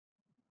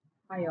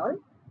Hi all,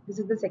 this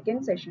is the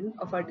second session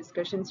of our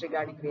discussions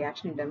regarding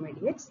reaction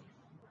intermediates.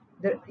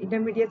 The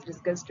intermediates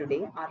discussed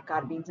today are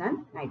carbenes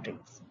and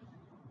nitrenes.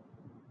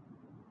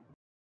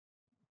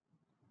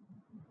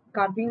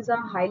 Carbenes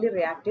are highly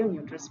reactive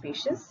neutral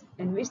species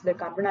in which the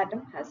carbon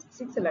atom has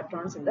 6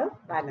 electrons in the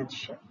valence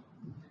shell.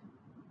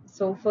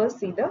 So first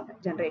see the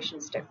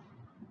generation step.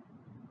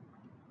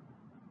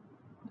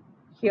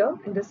 Here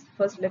in this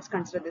first let's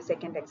consider the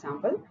second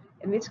example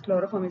in which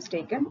chloroform is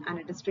taken and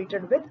it is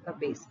treated with a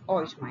base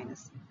OH-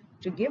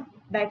 to give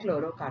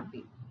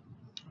dichlorocarbene.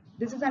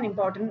 This is an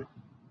important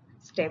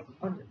step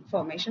or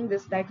formation.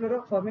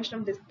 Formation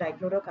of this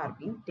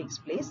dichlorocarbene takes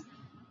place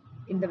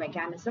in the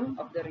mechanism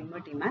of the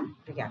Riemann-Tiemann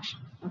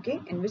reaction,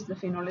 okay, in which the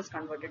phenol is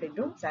converted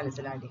into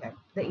salicylaldehyde.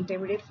 The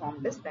intermediate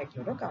formed is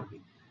dichlorocarbene.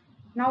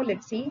 Now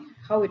let's see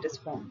how it is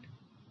formed.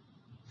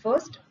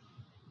 First,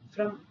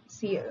 from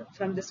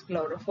this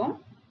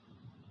chloroform,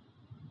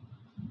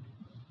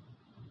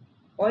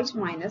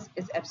 OH-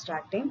 is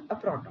abstracting a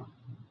proton.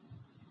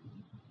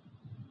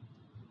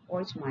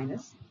 OH-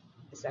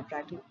 is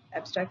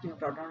abstracting a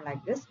proton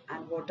like this,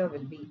 and water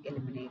will be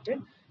eliminated,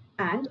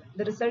 and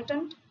the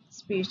resultant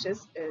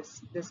species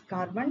is this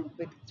carbon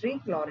with 3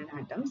 chlorine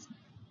atoms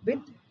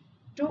with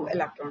 2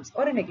 electrons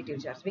or a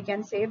negative charge. We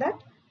can say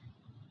that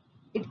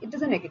it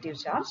is a negative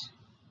charge,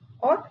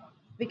 or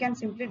we can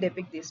simply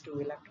depict these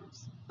 2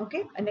 electrons.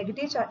 Okay, a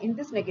negative charge. In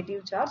this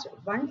negative charge,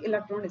 1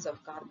 electron is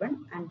of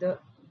carbon and the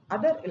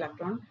other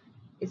electron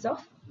is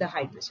of the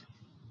hydrogen.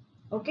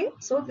 Okay,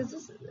 so this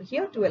is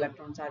here 2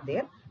 electrons are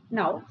there.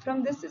 Now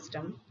from this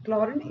system,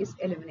 chlorine is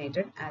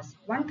eliminated as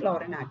 1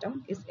 chlorine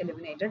atom is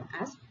eliminated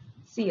as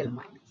Cl-.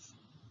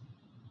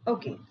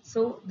 Okay,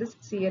 so this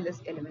Cl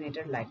is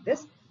eliminated like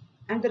this,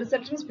 and the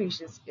resultant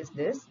species is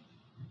this.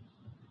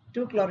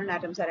 2 chlorine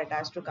atoms are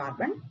attached to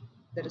carbon.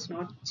 There is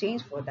no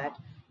change for that,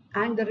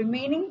 and the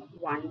remaining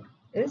one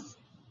is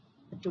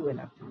 2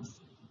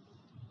 electrons.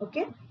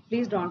 Okay,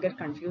 please don't get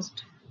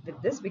confused with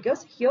this,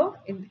 because here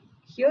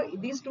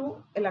these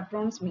 2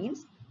 electrons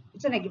means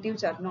it's a negative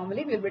charge.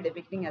 Normally we will be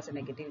depicting as a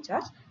negative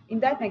charge. In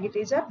that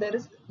negative charge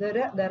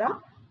there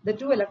are the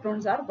 2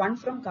 electrons are one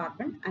from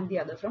carbon and the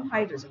other from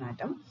hydrogen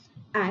atom,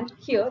 and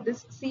here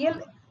this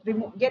Cl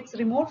gets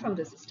removed from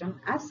the system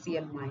as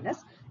Cl-,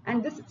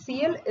 and this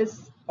Cl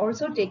is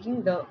also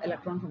taking the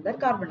electron from the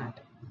carbon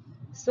atom.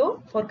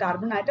 So for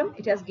carbon atom,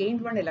 it has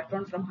gained 1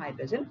 electron from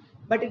hydrogen,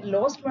 but it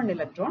lost 1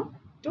 electron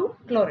to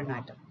chlorine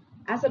atom.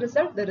 As a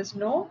result, there is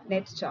no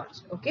net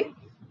charge. Okay,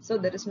 so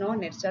there is no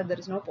net charge, there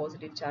is no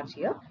positive charge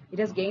here. It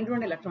has gained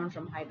 1 electron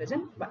from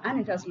hydrogen,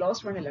 and it has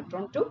lost 1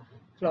 electron to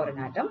chlorine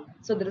atom.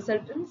 So the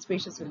resultant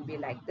species will be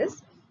like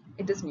this.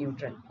 It is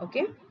neutral.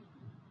 Okay,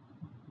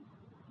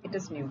 it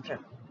is neutral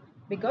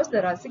because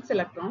there are 6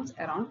 electrons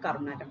around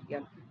carbon atom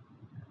here.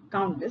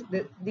 Count this,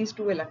 these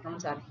 2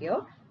 electrons are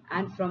here,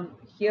 and from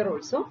here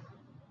also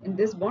in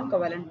this bond,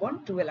 covalent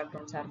bond, 2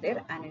 electrons are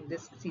there, and in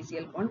this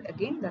CCl bond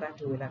again there are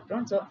 2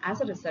 electrons. So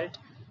as a result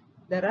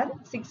there are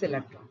 6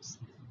 electrons.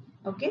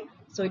 Okay,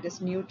 so it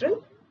is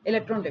neutral,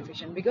 electron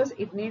deficient, because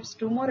it needs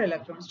 2 more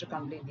electrons to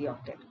complete the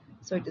octet.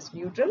 So it is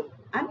neutral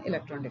and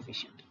electron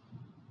deficient.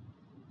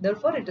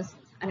 Therefore it is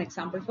an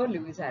example for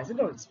Lewis acid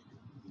also.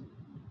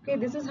 Okay,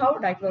 this is how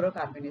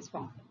dichlorocarbene is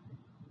formed,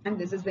 and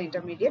this is the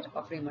intermediate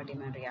of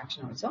Riemann-Tiemann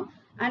reaction also.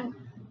 And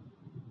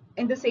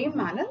in the same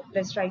manner,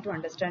 let's try to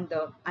understand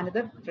the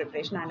another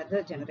preparation,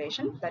 another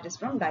generation, that is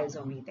from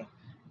diazomethane.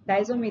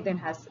 Diazomethane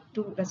has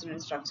 2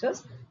 resonance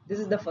structures. This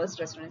is the first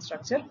resonance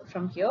structure.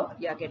 From here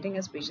you are getting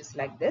a species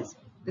like this.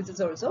 This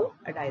is also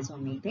a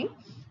diazomethane,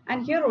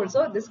 and here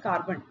also this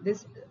carbon,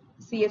 this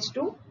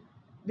CH2,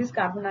 this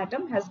carbon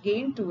atom has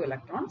gained 2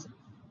 electrons,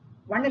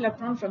 1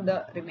 electron from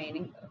the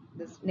remaining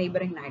this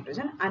neighboring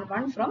nitrogen and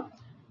 1 from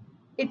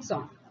its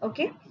own.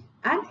 Okay,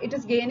 and it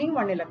is gaining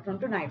 1 electron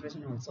to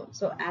nitrogen also.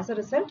 So as a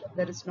result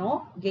there is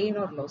no gain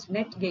or loss,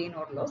 net gain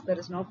or loss. There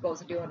is no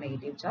positive or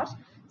negative charge.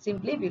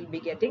 Simply we will be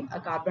getting a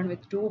carbon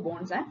with 2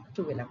 bonds and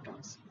 2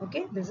 electrons.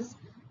 Okay, this is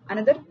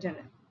another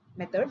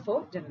method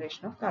for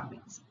generation of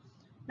carbenes.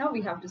 Now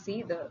we have to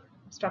see the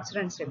structure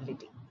and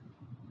stability.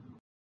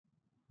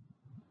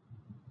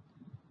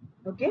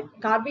 Okay,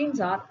 carbenes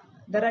are,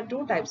 there are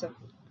 2 types of,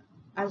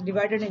 as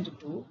divided into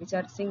 2, which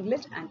are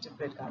singlet and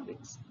triplet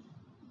carbenes.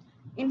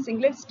 In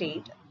singlet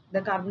state,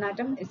 the carbon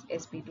atom is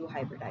sp2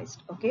 hybridized.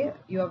 Okay,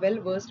 you are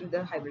well versed with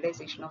the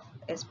hybridization of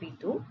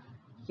sp2.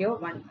 Here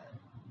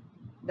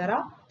there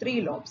are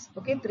 3 lobes.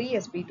 Okay, 3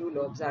 sp2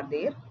 lobes are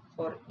there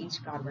for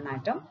each carbon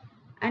atom,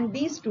 and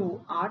these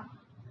 2 are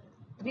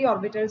 3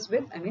 orbitals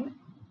with,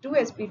 2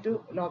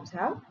 sp2 lobes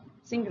have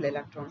single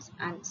electrons,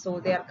 and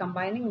so they are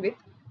combining with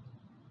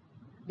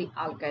the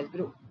alkyl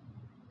group.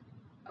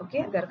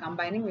 Okay, they are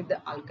combining with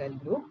the alkyl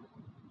group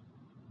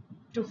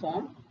to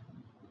form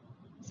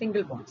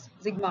single bonds,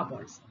 sigma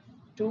bonds.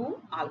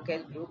 2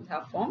 alkyl groups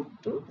have formed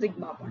 2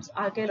 sigma bonds,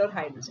 alkyl or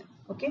hydrogen.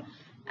 Okay,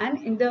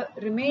 and in the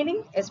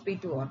remaining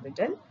sp2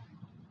 orbital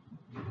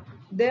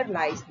there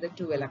lies the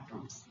 2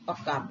 electrons of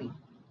carbene.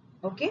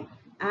 Okay,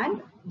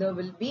 and there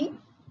will be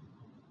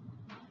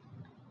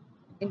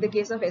in the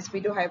case of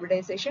sp2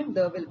 hybridization,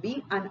 there will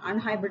be an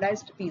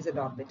unhybridized pz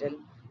orbital,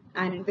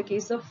 and in the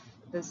case of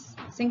this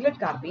singlet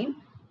carbene,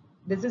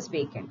 this is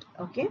vacant.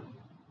 Okay,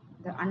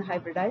 the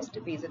unhybridized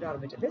pz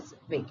orbital is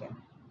vacant.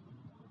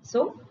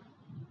 So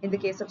in the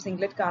case of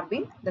singlet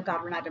carbene, the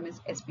carbon atom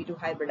is sp2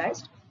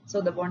 hybridized, so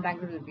the bond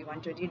angle will be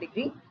 120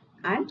 degree,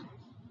 and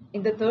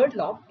in the third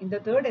lobe, in the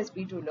third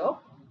sp2 lobe,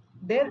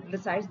 there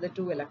resides the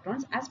 2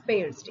 electrons as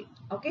paired state.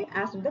 Okay,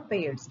 as in the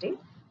paired state,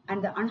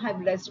 and the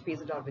unhybridized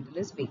pz orbital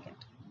is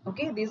vacant.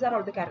 Okay, these are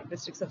all the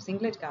characteristics of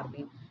singlet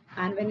carbene.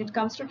 And when it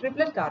comes to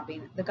triplet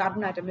carbene, the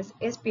carbon atom is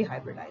sp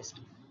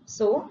hybridized.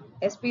 So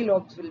sp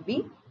lobes will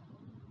be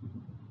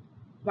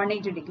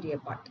 180 degree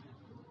apart.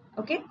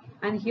 Okay,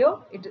 and here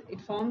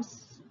it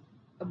forms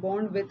a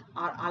bond with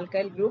our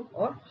alkyl group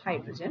or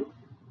hydrogen.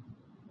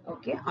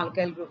 Okay,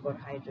 alkyl group or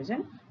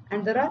hydrogen,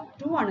 and there are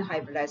 2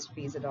 unhybridized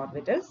pz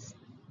orbitals.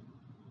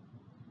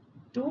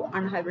 2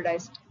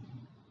 unhybridized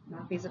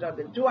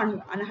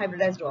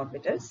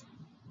orbitals.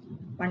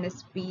 One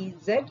is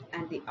pz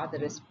and the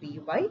other is py,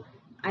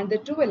 and the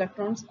 2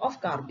 electrons of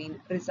carbene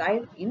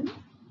reside in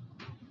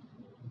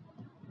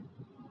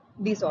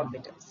these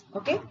orbitals.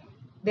 Okay,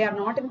 they are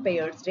not in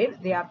paired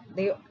state. They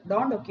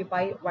don't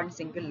occupy one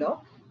single lobe.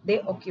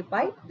 They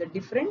occupy the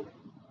different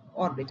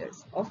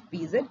orbitals of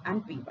pz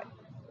and py.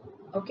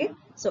 Okay,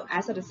 so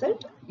as a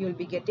result, you will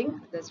be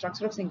getting the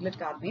structure of singlet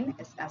carbene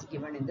as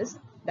given in this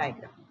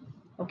diagram.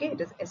 Okay,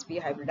 it is sp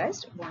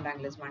hybridized, bond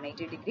angle is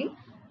 180 degree,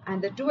 and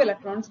the 2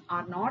 electrons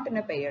are not in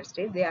a paired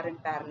state. They are in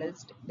parallel.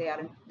 They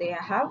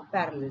have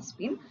parallel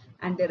spin,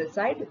 and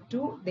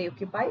they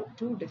occupy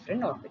 2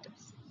 different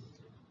orbitals.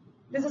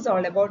 This is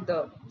all about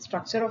the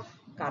structure of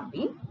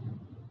carbene.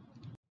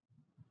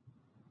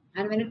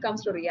 And when it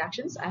comes to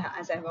reactions,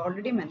 as I have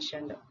already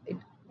mentioned,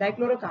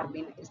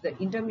 dichlorocarbene is the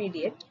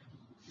intermediate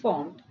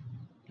formed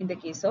in the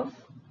case of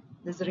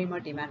this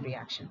Riemann-Tiemann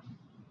reaction.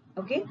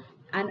 Okay,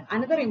 and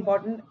another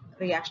important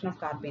reaction of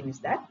carbene is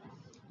that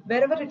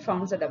wherever it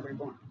forms a double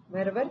bond,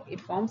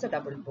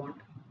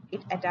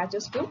 it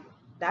attaches to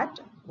that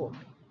bond.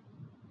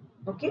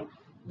 Okay,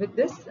 with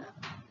this,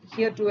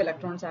 here 2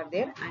 electrons are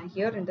there, and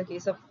here in the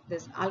case of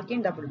this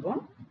alkane double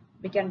bond,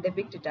 we can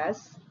depict it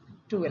as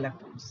 2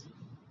 electrons.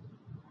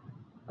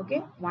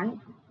 Okay,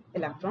 1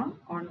 electron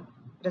on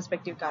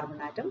respective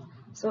carbon atom.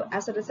 So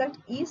as a result,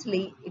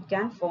 easily it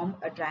can form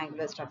a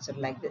triangular structure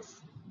like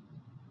this.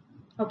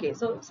 Okay,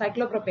 so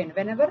cyclopropane,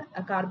 whenever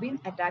a carbene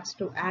adds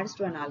to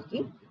an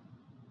alkene,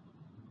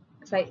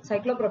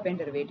 cyclopropane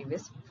derivative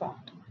is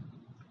formed.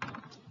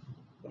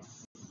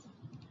 Yes.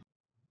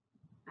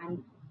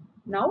 And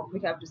now we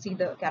have to see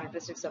the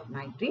characteristics of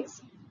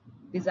nitrenes.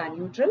 These are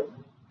neutral.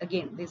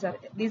 Again, these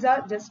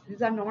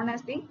are known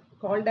as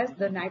called as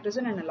the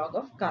nitrogen analog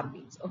of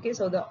carbenes. Okay,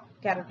 so the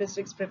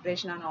characteristics,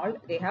 preparation and all,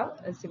 they have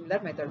a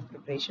similar method of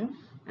preparation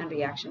and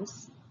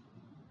reactions,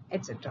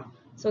 etc.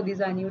 So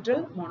these are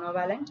neutral,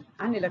 monovalent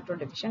and electron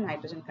deficient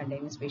nitrogen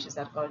containing species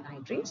are called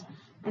nitrenes,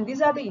 and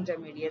these are the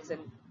intermediates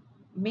and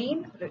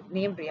main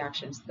named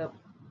reactions. The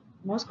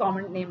most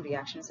common named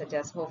reactions such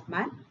as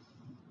Hofmann,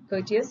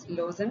 Curtius,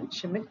 Lawson,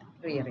 Schmidt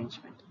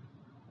rearrangement.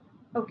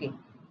 Okay,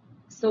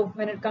 so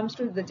when it comes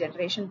to the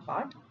generation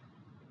part,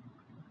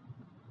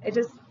 it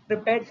is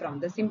prepared from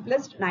the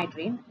simplest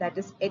nitrene, that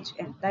is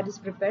HN, that is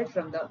prepared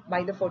from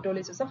by the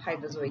photolysis of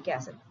hydrozoic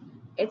acid.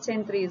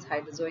 HN3 is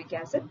hydrozoic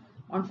acid.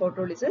 On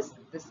photolysis,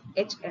 this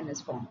HN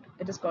is formed.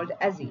 It is called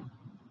azine.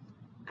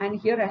 And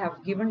here I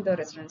have given the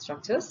resonance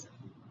structures.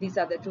 These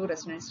are the 2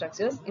 resonance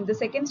structures. In the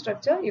second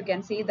structure, you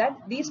can see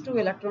that these 2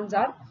 electrons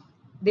are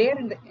there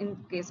in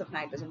case of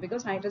nitrogen,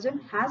 because nitrogen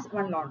has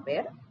 1 lone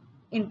pair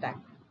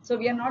intact. So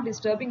we are not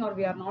disturbing, or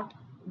we are not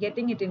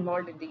getting it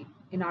involved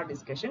in our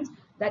discussions.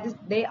 That is,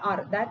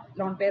 that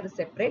lone pair is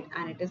separate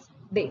and it is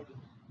there.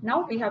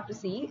 Now we have to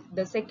see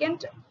the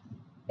second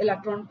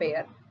electron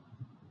pair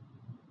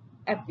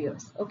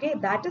appears. Okay,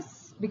 that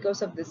is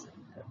because of this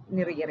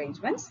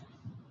rearrangements.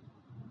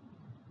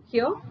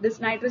 Here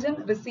this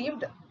nitrogen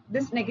received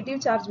this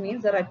negative charge,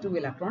 means there are 2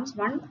 electrons.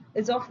 One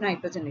is of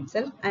nitrogen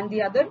itself and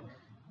the other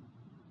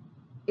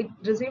it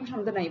received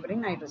from the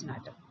neighboring nitrogen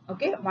atom.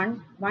 Okay,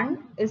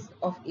 one is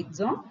of its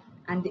own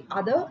and the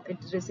other it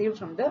received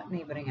from the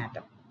neighboring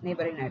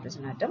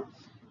nitrogen atom.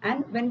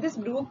 And when this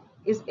group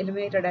is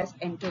eliminated as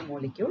N2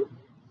 molecule,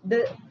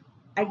 the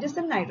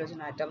adjacent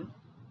nitrogen atom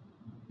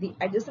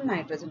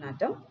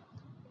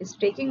is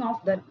taking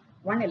off the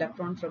 1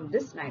 electron from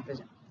this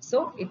nitrogen.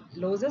 So it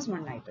loses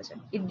 1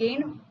 nitrogen. It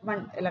gained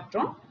 1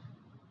 electron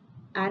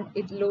and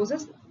it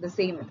loses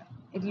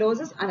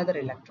another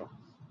electron.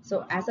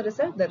 So as a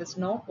result, there is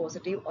no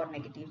positive or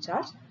negative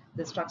charge.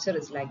 The structure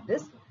is like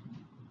this.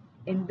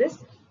 In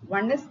this,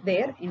 1 is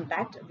there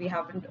intact. We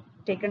haven't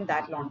taken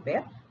that lone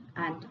pair,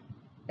 and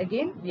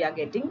again we are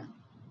getting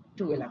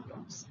 2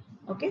 electrons.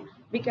 Okay,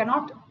 we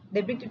cannot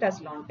depict it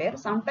as lone pair.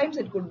 Sometimes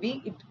it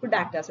could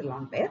act as a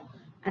lone pair,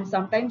 and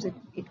sometimes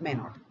it may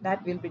not.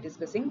 That we'll be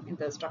discussing in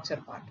the structure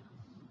part.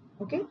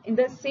 Okay, in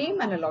the same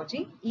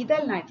analogy,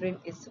 ethyl nitrene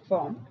is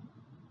formed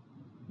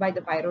by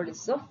the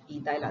pyrolysis of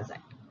ethyl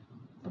azide.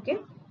 Okay,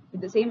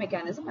 with the same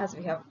mechanism as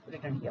we have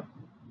written here.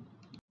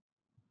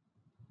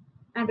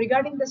 And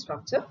regarding the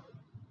structure,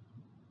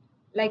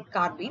 like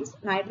carbenes,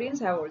 nitrenes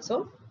have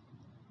also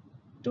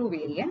two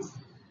variants,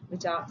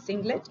 which are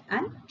singlet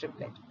and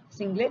triplet.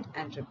 Singlet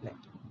and triplet.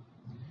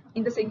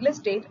 In the singlet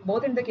state,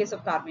 both in the case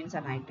of carbenes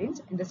and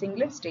nitrenes, in the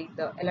singlet state,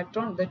 the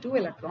two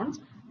electrons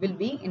will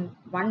be in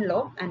one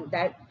lobe and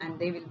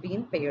they will be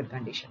in paired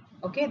condition.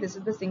 Okay, this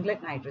is the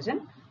singlet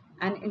nitrogen.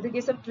 And in the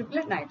case of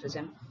triplet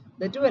nitrogen,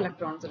 the two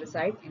electrons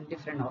reside in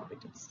different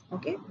orbitals.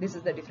 Okay, this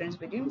is the difference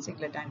between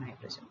singlet and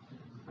nitrogen.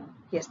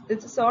 Yes,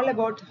 this is all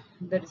about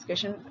the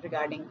discussion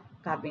regarding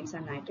carbenes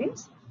and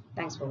nitrenes.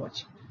 Thanks for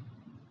watching.